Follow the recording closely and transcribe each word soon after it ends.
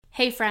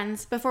Hey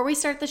friends, before we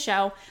start the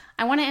show,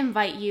 I want to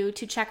invite you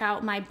to check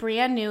out my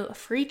brand new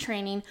free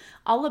training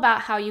all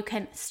about how you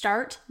can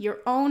start your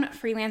own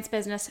freelance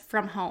business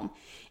from home.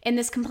 In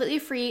this completely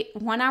free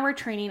 1-hour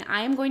training,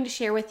 I am going to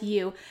share with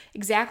you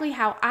exactly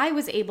how I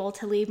was able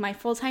to leave my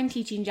full-time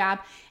teaching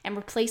job and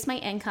replace my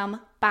income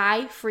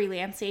by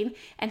freelancing,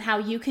 and how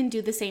you can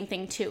do the same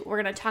thing too.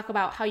 We're going to talk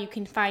about how you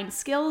can find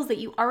skills that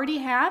you already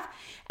have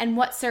and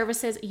what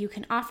services you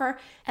can offer,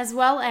 as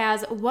well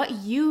as what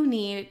you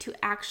need to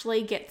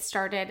actually get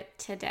started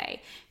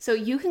today. So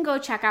you can go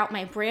check out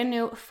my brand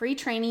new free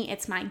training.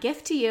 It's my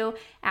gift to you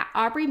at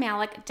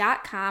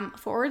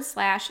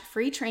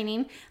aubreemalick.com/free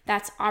training.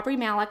 That's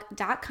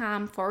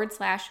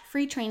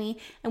aubreemalick.com/free training,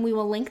 and we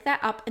will link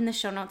that up in the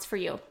show notes for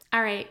you.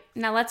 All right,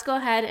 now let's go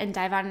ahead and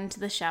dive on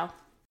into the show.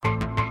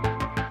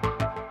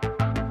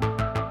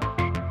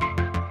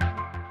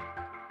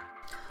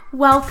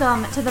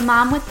 Welcome to the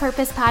Mom with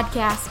Purpose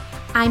podcast.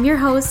 I'm your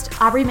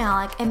host, Aubrey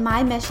Malick, and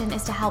my mission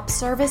is to help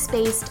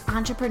service-based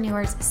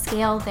entrepreneurs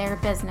scale their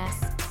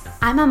business.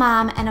 I'm a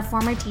mom and a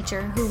former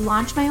teacher who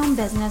launched my own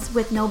business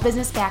with no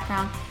business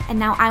background, and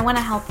now I want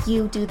to help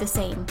you do the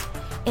same.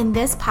 In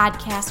this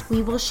podcast,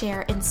 we will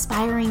share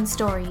inspiring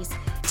stories,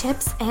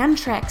 tips, and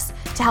tricks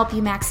to help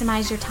you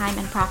maximize your time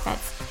and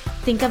profits.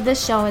 Think of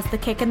this show as the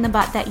kick in the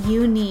butt that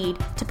you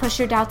need to push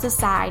your doubts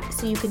aside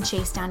so you can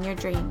chase down your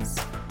dreams.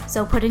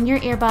 So put in your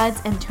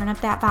earbuds and turn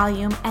up that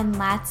volume, and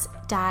let's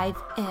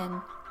dive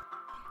in.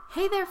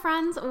 Hey there,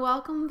 friends.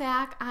 Welcome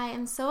back. I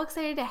am so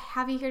excited to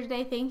have you here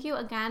today. Thank you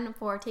again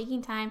for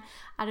taking time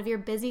out of your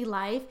busy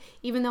life.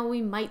 Even though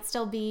we might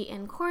still be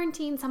in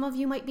quarantine, some of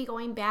you might be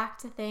going back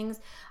to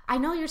things. I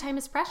know your time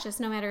is precious,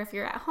 no matter if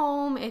you're at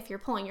home, if you're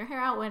pulling your hair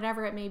out,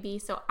 whatever it may be.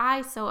 So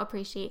I so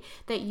appreciate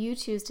that you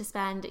choose to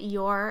spend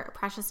your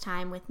precious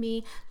time with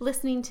me,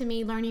 listening to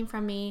me, learning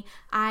from me.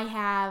 I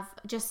have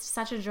just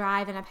such a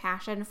drive and a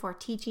passion for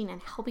teaching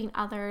and helping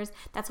others.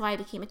 That's why I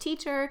became a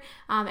teacher.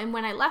 And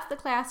when I left the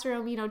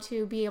classroom,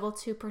 to be able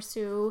to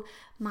pursue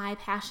my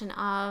passion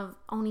of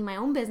owning my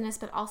own business,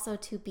 but also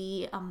to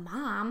be a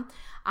mom,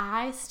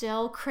 I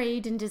still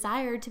craved and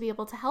desired to be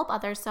able to help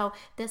others. So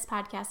this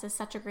podcast is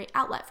such a great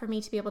outlet for me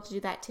to be able to do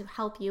that, to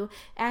help you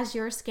as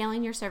you're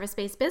scaling your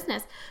service-based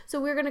business. So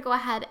we're going to go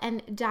ahead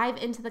and dive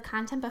into the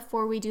content.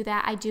 Before we do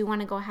that, I do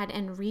want to go ahead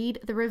and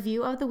read the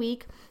review of the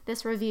week.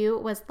 This review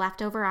was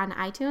left over on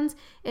iTunes.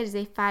 It is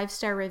a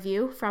 5-star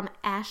review from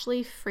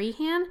Ashley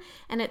Freehan,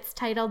 and it's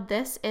titled,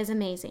 "This is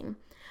Amazing.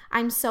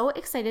 I'm so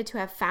excited to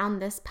have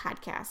found this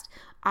podcast.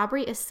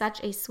 Aubrey is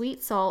such a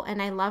sweet soul, and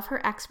I love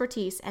her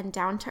expertise and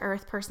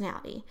down-to-earth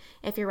personality.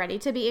 If you're ready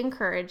to be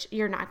encouraged,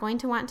 you're not going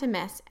to want to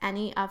miss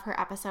any of her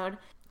episode."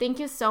 Thank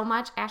you so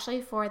much,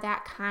 Ashley, for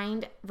that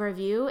kind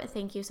review.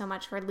 Thank you so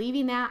much for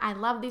leaving that. I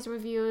love these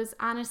reviews.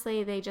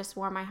 Honestly, they just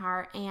warm my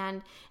heart,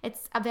 and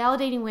it's a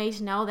validating way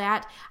to know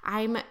that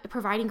I'm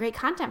providing great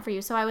content for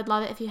you. So I would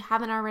love it if you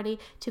haven't already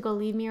to go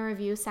leave me a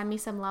review. Send me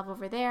some love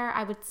over there.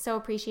 I would so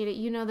appreciate it.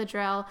 You know the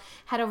drill.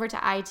 Head over to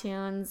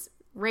iTunes,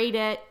 rate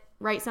it,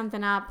 write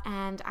something up,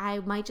 and I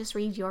might just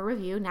read your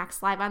review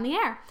next live on the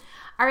air.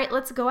 All right,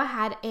 let's go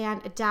ahead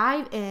and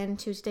dive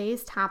into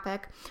today's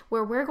topic,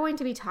 where we're going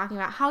to be talking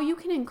about how you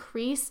can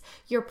increase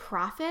your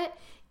profit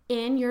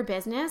in your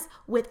business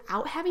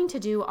without having to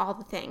do all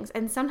the things.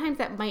 And sometimes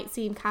that might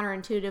seem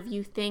counterintuitive.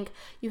 You think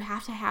you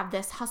have to have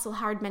this hustle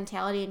hard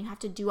mentality and you have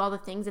to do all the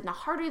things, and the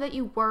harder that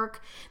you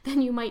work,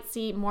 then you might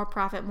see more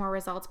profit, more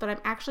results. But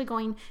I'm actually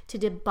going to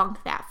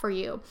debunk that for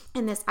you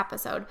in this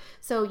episode.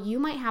 So you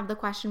might have the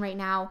question right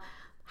now,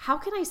 how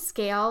can I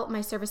scale my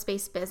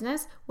service-based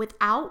business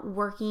without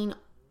working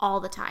all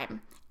the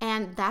time?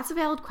 And that's a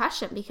valid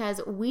question,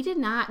 because we did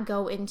not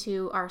go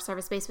into our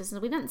service-based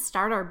business. We didn't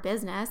start our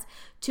business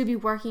to be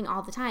working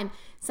all the time.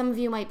 Some of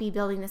you might be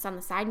building this on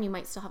the side and you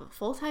might still have a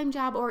full-time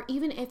job, or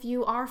even if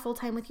you are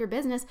full-time with your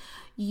business,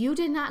 you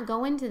did not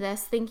go into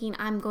this thinking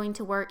I'm going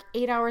to work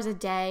 8 hours a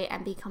day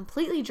and be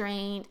completely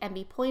drained and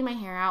be pulling my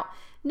hair out.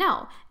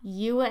 No,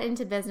 you went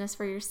into business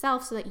for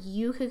yourself so that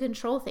you could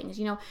control things.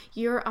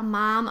 You're a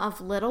mom of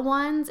little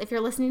ones. If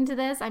you're listening to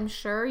this, I'm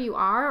sure you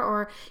are,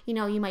 or,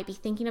 you might be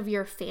thinking of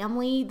your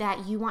family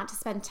that you want to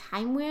spend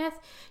time with.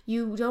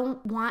 You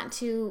don't want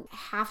to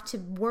have to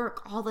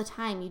work all the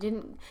time. You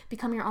didn't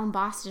become your own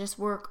boss to just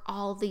work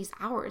all these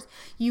hours.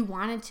 You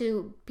wanted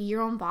to be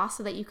your own boss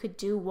so that you could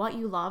do what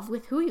you love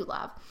with who you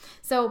love.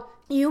 So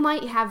you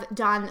might have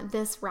done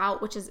this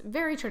route, which is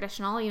very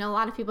traditional. A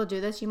lot of people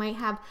do this. You might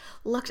have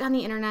looked on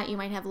the internet, you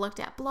might have looked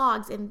at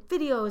blogs and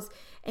videos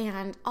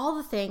and all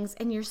the things,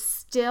 and you're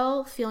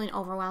still feeling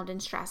overwhelmed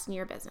and stressed in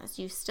your business.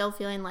 You're still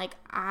feeling like,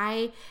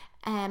 I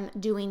am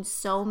doing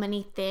so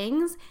many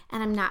things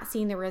and I'm not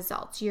seeing the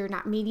results. You're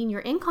not meeting your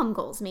income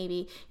goals.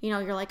 Maybe,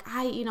 you're like,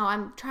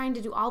 I'm trying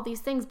to do all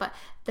these things, but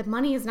the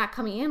money is not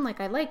coming in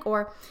like I like,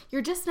 or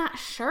you're just not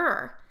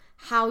sure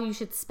how you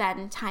should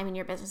spend time in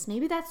your business.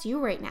 Maybe that's you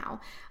right now.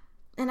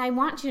 And I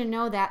want you to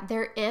know that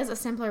there is a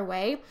simpler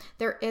way.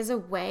 There is a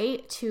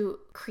way to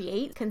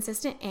create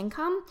consistent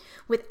income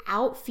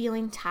without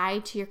feeling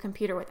tied to your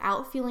computer,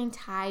 without feeling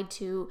tied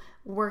to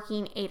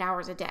working 8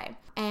 hours a day.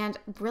 And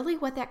really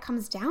what that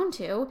comes down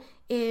to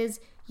is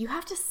you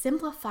have to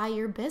simplify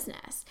your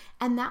business.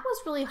 And that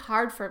was really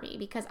hard for me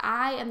because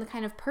I am the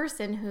kind of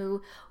person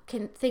who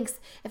thinks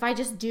if I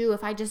just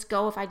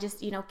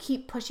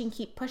keep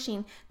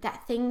pushing,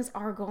 that things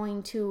are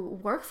going to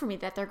work for me,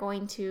 that they're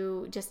going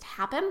to just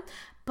happen.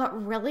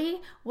 But really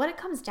what it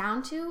comes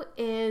down to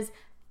is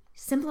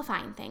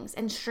simplifying things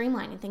and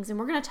streamlining things. And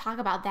we're going to talk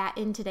about that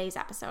in today's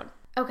episode.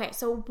 Okay,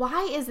 so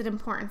why is it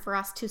important for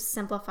us to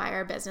simplify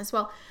our business?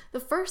 Well, the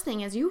first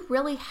thing is you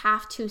really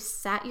have to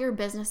set your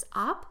business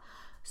up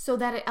so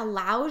that it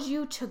allows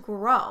you to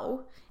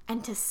grow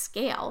and to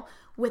scale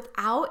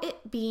without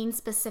it being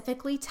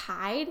specifically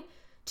tied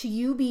to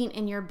you being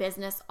in your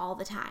business all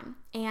the time.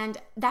 And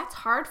that's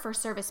hard for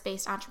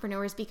service-based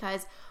entrepreneurs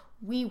because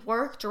we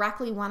work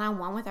directly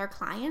one-on-one with our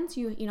clients,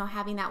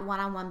 having that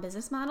one-on-one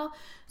business model.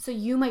 So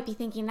you might be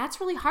thinking,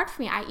 that's really hard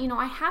for me.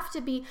 I have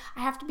to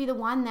be the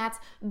one that's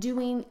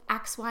doing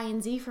X, Y,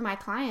 and Z for my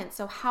clients.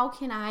 So how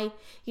can I,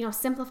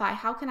 simplify?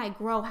 How can I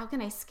grow? How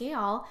can I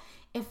scale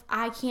if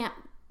I can't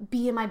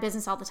be in my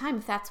business all the time,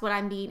 if that's what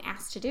I'm being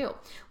asked to do?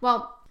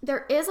 Well,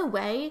 there is a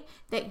way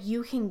that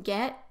you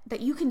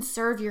can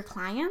serve your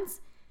clients,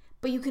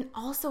 but you can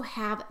also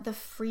have the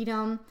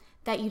freedom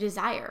that you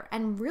desire.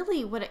 And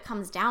really what it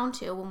comes down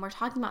to when we're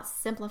talking about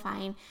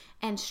simplifying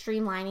and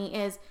streamlining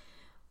is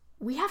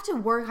we have to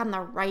work on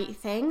the right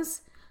things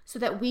so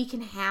that we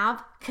can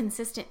have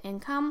consistent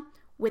income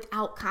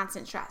without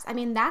constant stress. I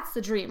mean, that's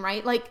the dream,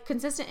 right? Like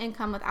consistent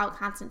income without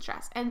constant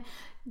stress. And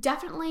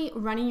definitely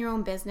running your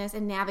own business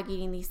and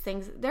navigating these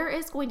things, there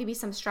is going to be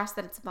some stress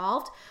that's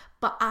involved,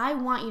 but I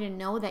want you to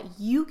know that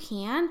you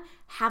can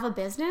have a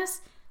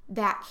business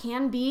that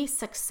can be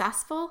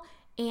successful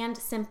and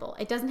simple.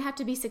 It doesn't have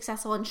to be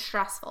successful and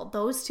stressful.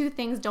 Those two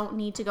things don't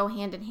need to go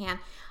hand in hand.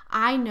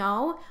 I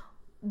know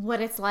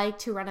what it's like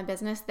to run a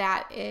business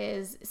that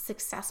is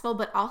successful,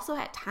 but also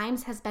at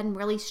times has been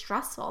really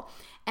stressful.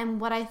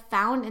 And what I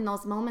found in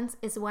those moments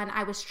is when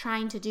I was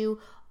trying to do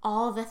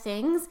all the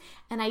things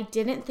and I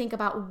didn't think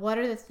about what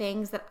are the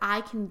things that I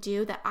can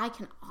do, that I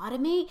can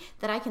automate,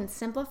 that I can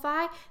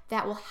simplify,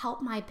 that will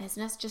help my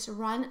business just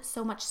run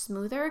so much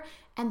smoother,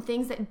 and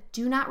things that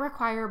do not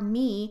require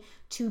me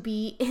to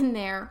be in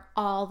there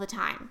all the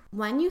time.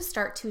 When you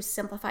start to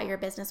simplify your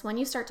business, when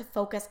you start to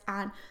focus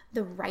on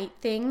the right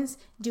things,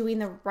 doing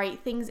the right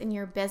things in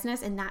your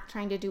business and not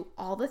trying to do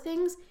all the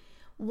things,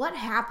 what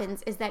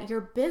happens is that your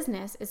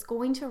business is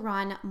going to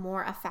run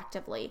more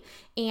effectively.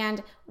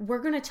 And we're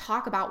going to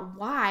talk about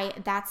why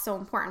that's so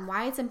important,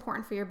 why it's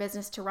important for your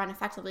business to run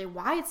effectively,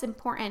 why it's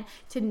important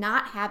to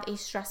not have a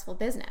stressful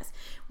business.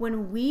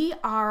 When we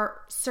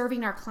are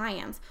serving our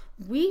clients,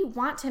 we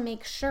want to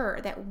make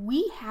sure that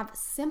we have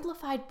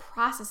simplified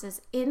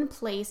processes in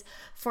place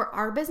for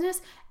our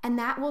business, and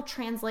that will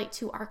translate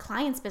to our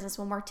clients' business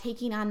when we're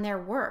taking on their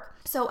work.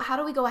 So how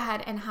do we go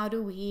ahead and how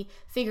do we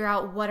figure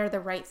out what are the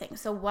right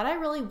things? So what I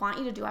really want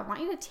you to do, I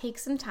want you to take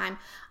some time.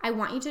 I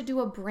want you to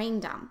do a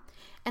brain dump.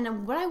 And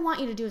then what I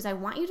want you to do is I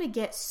want you to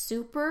get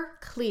super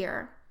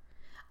clear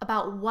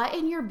about what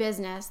in your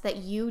business that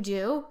you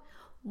do,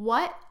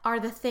 what are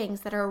the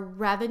things that are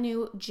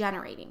revenue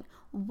generating?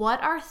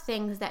 What are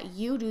things that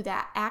you do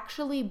that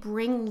actually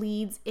bring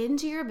leads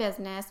into your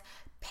business,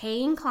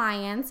 paying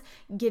clients,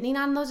 getting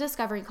on those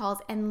discovery calls,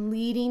 and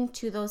leading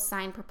to those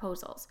signed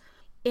proposals?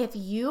 If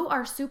you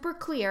are super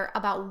clear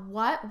about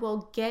what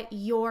will get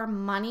your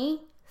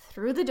money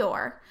through the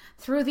door,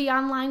 through the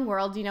online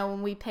world,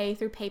 when we pay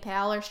through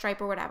PayPal or Stripe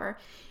or whatever,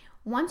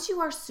 once you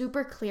are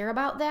super clear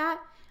about that,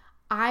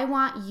 I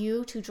want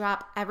you to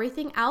drop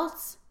everything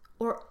else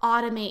or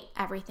automate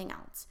everything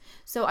else.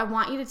 So I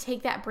want you to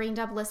take that brain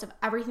dump list of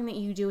everything that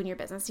you do in your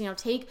business.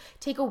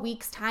 Take a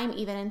week's time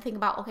even and think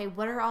about, okay,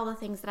 what are all the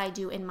things that I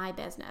do in my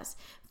business?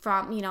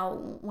 From,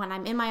 when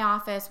I'm in my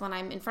office, when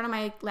I'm in front of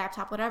my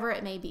laptop, whatever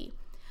it may be.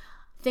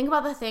 Think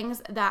about the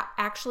things that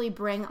actually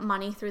bring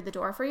money through the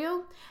door for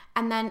you,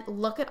 and then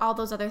look at all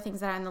those other things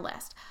that are on the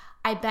list.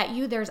 I bet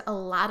you there's a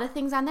lot of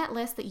things on that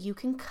list that you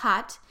can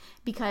cut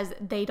because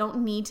they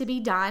don't need to be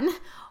done,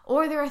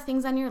 or there are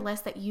things on your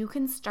list that you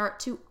can start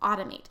to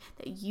automate,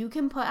 that you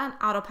can put on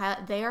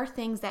autopilot. They are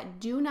things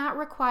that do not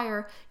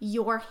require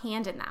your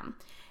hand in them.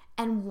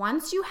 And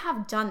once you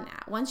have done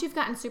that, once you've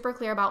gotten super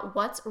clear about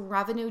what's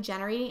revenue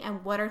generating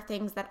and what are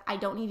things that I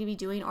don't need to be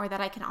doing or that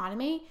I can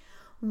automate,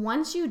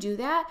 once you do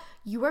that,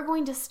 you are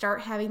going to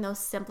start having those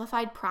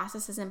simplified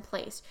processes in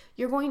place.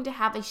 You're going to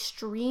have a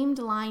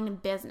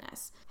streamlined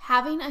business.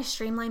 Having a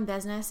streamlined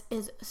business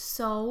is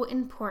so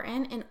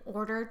important in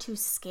order to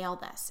scale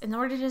this, in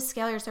order to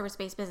scale your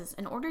service-based business,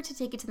 in order to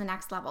take it to the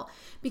next level.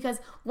 Because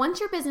once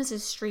your business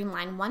is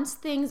streamlined, once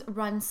things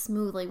run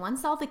smoothly,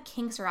 once all the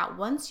kinks are out,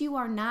 once you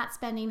are not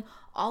spending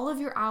all of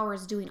your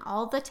hours doing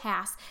all the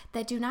tasks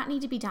that do not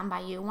need to be done by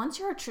you, once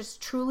you're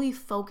just truly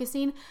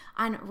focusing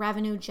on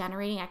revenue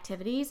generating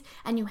activities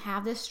and you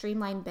have this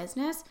streamlined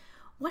business,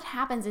 what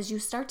happens is you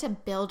start to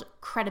build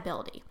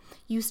credibility.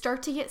 You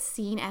start to get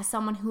seen as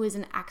someone who is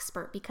an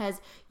expert because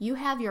you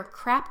have your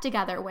crap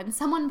together. When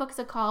someone books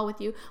a call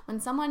with you, when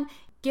someone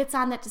gets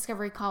on that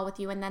discovery call with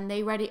you and then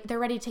they're ready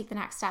to take the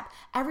next step,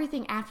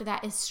 everything after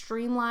that is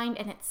streamlined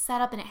and it's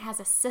set up and it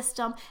has a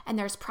system and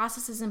there's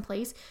processes in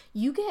place.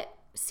 You get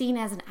seen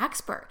as an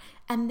expert,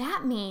 and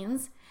that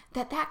means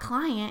that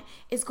client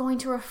is going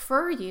to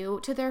refer you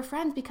to their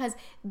friends because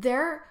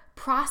their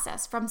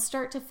process from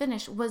start to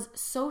finish was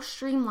so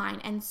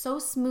streamlined and so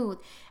smooth,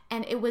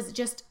 and it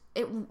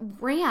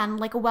ran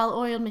like a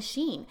well-oiled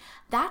machine.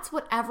 That's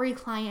what every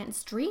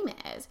client's dream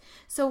is.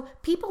 So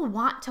people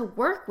want to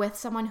work with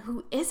someone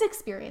who is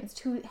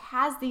experienced, who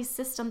has these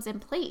systems in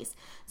place.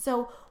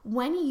 So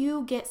when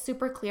you get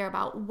super clear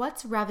about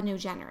what's revenue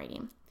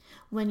generating,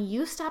 when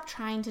you stop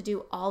trying to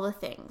do all the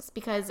things,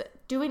 because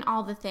doing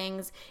all the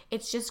things,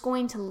 it's just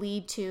going to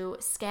lead to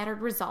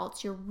scattered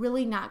results. You're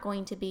really not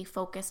going to be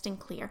focused and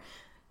clear.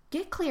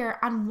 Get clear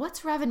on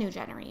what's revenue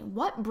generating,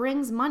 what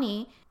brings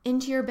money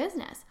into your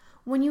business.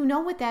 When you know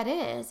what that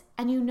is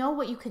and you know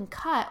what you can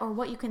cut or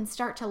what you can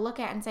start to look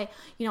at and say,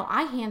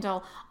 I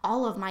handle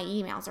all of my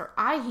emails, or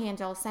I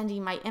handle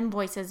sending my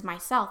invoices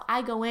myself.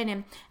 I go in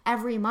and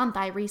every month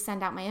I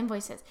resend out my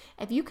invoices.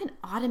 If you can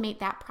automate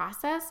that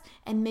process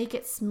and make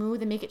it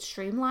smooth and make it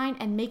streamlined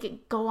and make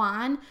it go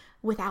on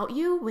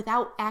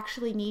without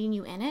actually needing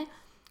you in it,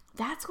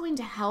 that's going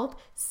to help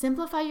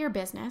simplify your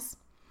business.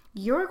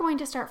 You're going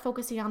to start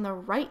focusing on the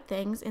right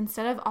things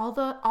instead of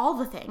all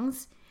the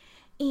things.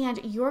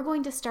 And you're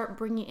going to start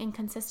bringing in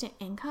consistent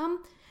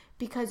income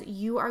because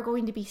you are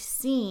going to be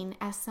seen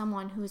as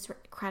someone who's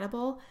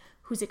credible,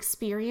 who's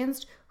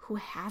experienced, who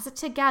has it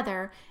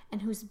together,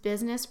 and whose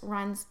business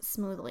runs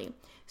smoothly.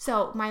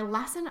 So my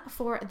lesson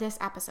for this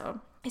episode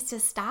is to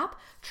stop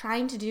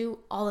trying to do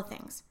all the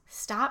things.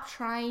 Stop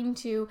trying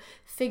to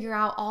figure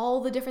out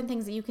all the different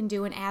things that you can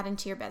do and add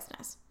into your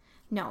business.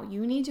 No,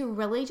 you need to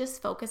really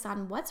just focus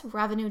on what's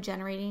revenue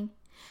generating,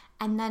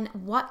 and then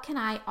what can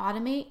I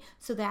automate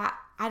so that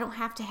I don't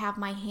have to have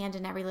my hand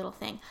in every little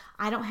thing.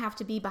 I don't have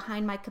to be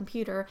behind my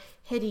computer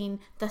hitting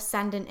the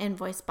send an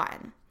invoice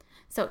button.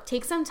 So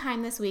take some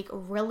time this week,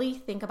 really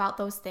think about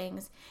those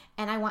things,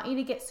 and I want you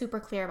to get super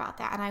clear about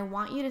that. And I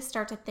want you to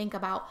start to think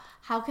about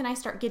how can I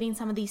start getting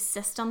some of these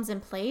systems in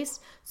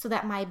place so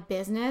that my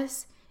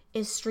business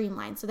is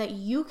streamlined, so that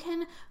you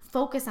can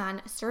focus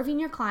on serving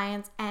your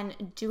clients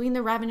and doing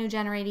the revenue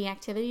generating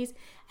activities,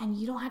 and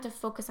you don't have to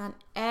focus on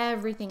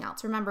everything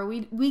else. Remember,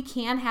 we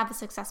can have a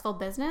successful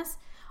business.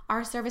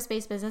 Our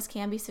service-based business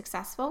can be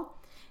successful.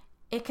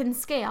 It can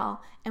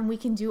scale, and we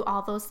can do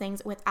all those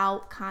things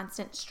without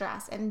constant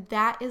stress. And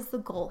that is the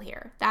goal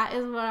here. That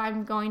is what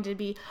I'm going to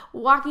be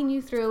walking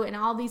you through in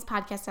all these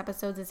podcast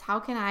episodes, is how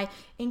can I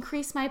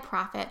increase my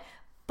profit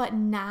but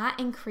not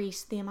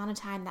increase the amount of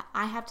time that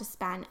I have to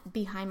spend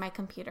behind my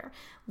computer.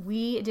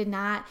 We did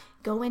not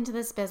go into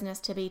this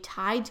business to be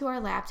tied to our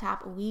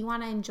laptop. We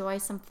want to enjoy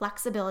some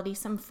flexibility,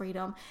 some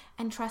freedom,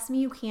 and trust me,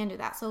 you can do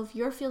that. So if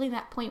you're feeling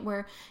that point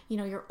where,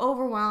 you're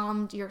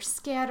overwhelmed, you're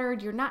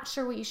scattered, you're not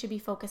sure what you should be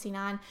focusing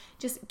on,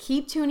 just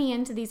keep tuning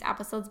into these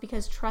episodes,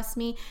 because trust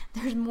me,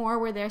 there's more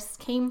where this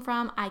came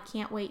from. I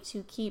can't wait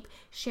to keep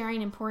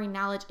sharing and pouring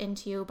knowledge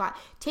into you, but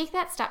take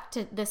that step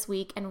to this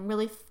week and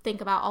really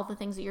think about all the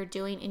things that you're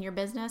doing in your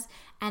business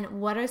and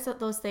what are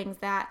those things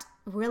that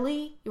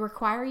really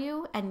require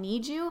you and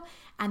need you,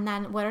 and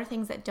then what are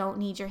things that don't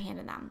need your hand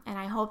in them. And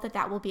I hope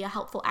that will be a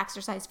helpful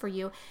exercise for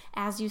you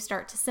as you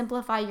start to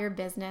simplify your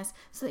business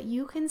so that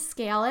you can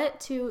scale it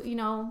to,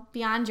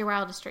 beyond your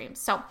wildest dreams.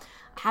 So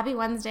happy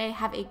Wednesday.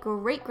 Have a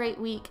great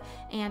week,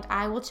 and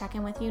I will check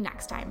in with you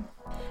next time.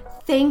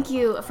 Thank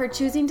you for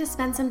choosing to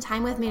spend some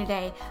time with me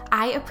today.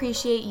 I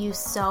appreciate you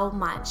so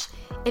much.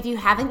 If you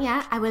haven't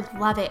yet, I would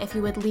love it if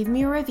you would leave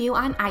me a review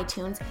on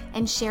iTunes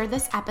and share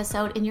this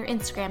episode in your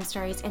Instagram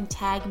stories and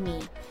tag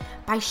me.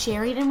 By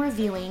sharing and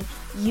reviewing,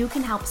 you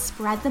can help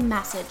spread the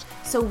message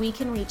so we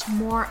can reach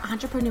more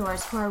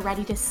entrepreneurs who are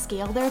ready to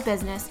scale their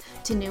business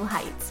to new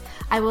heights.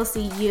 I will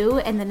see you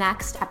in the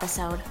next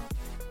episode.